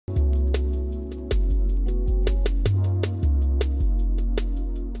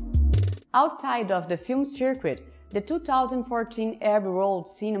Outside of the film circuit, the 2014 Arab World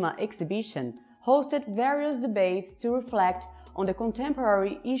Cinema Exhibition hosted various debates to reflect on the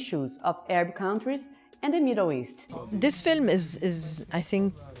contemporary issues of Arab countries and the Middle East. This film is I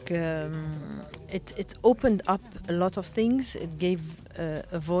think, it opened up a lot of things. It gave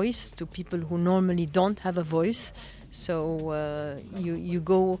a voice to people who normally don't have a voice. So you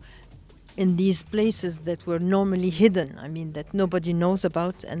go in these places that were normally hidden, I mean, that nobody knows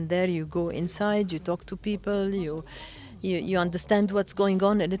about, and there you go inside, you talk to people, you understand what's going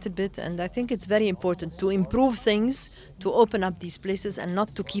on a little bit, and I think it's very important to improve things, to open up these places and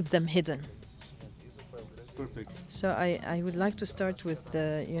not to keep them hidden. Perfect. So I would like to start with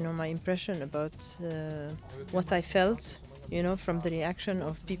my impression about what I felt, from the reaction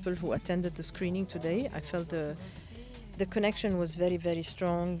of people who attended the screening today. I felt the connection was very, very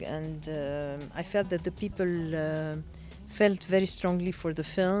strong, and I felt that the people felt very strongly for the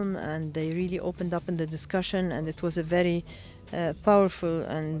film, and they really opened up in the discussion, and it was a very powerful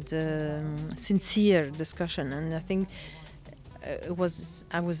and sincere discussion, and I think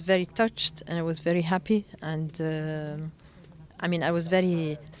I was very touched, and I was very happy, and I was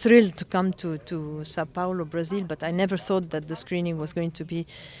very thrilled to come to Sao Paulo, Brazil, but I never thought that the screening was going to be,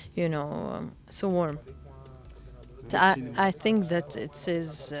 so warm. I think that it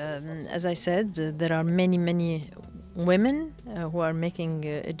is, as I said, there are many, many women who are making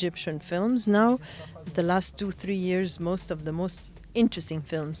Egyptian films now. The last 2-3 years, most of the most interesting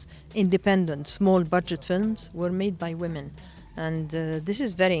films, independent, small budget films, were made by women. And this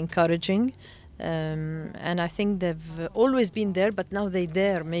is very encouraging. And I think they've always been there, but now they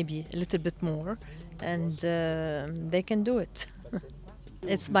dare maybe a little bit more, and they can do it.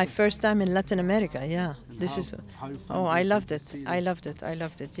 It's my first time in Latin America, yeah. I loved it. I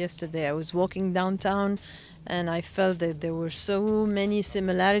loved it. Yesterday I was walking downtown and I felt that there were so many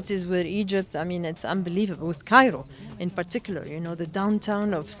similarities with Egypt. I mean, it's unbelievable. With Cairo in particular, the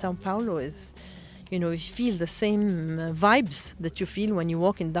downtown of Sao Paulo is, you feel the same vibes that you feel when you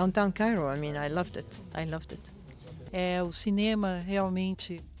walk in downtown Cairo. I mean, I loved it. O cinema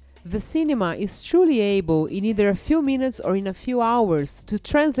realmente. The cinema is truly able, in either a few minutes or in a few hours, to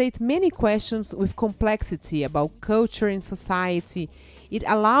translate many questions with complexity about culture and society. It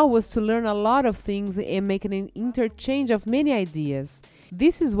allows us to learn a lot of things and make an interchange of many ideas.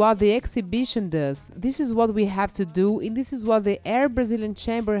 This is what the exhibition does, this is what we have to do, and this is what the Arab Brazilian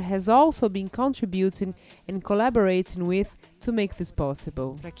Chamber has also been contributing and collaborating with to make this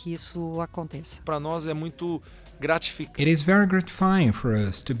possible. Para que isso aconteça. Para nós é muito gratificante. It is very gratifying for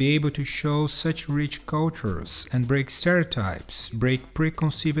us to be able to show such rich cultures and break stereotypes, break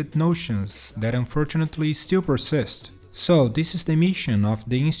preconceived notions that unfortunately still persist. So this is the mission of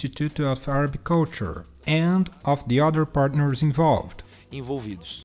the Institute of Arab Culture and of the other partners envolvidos.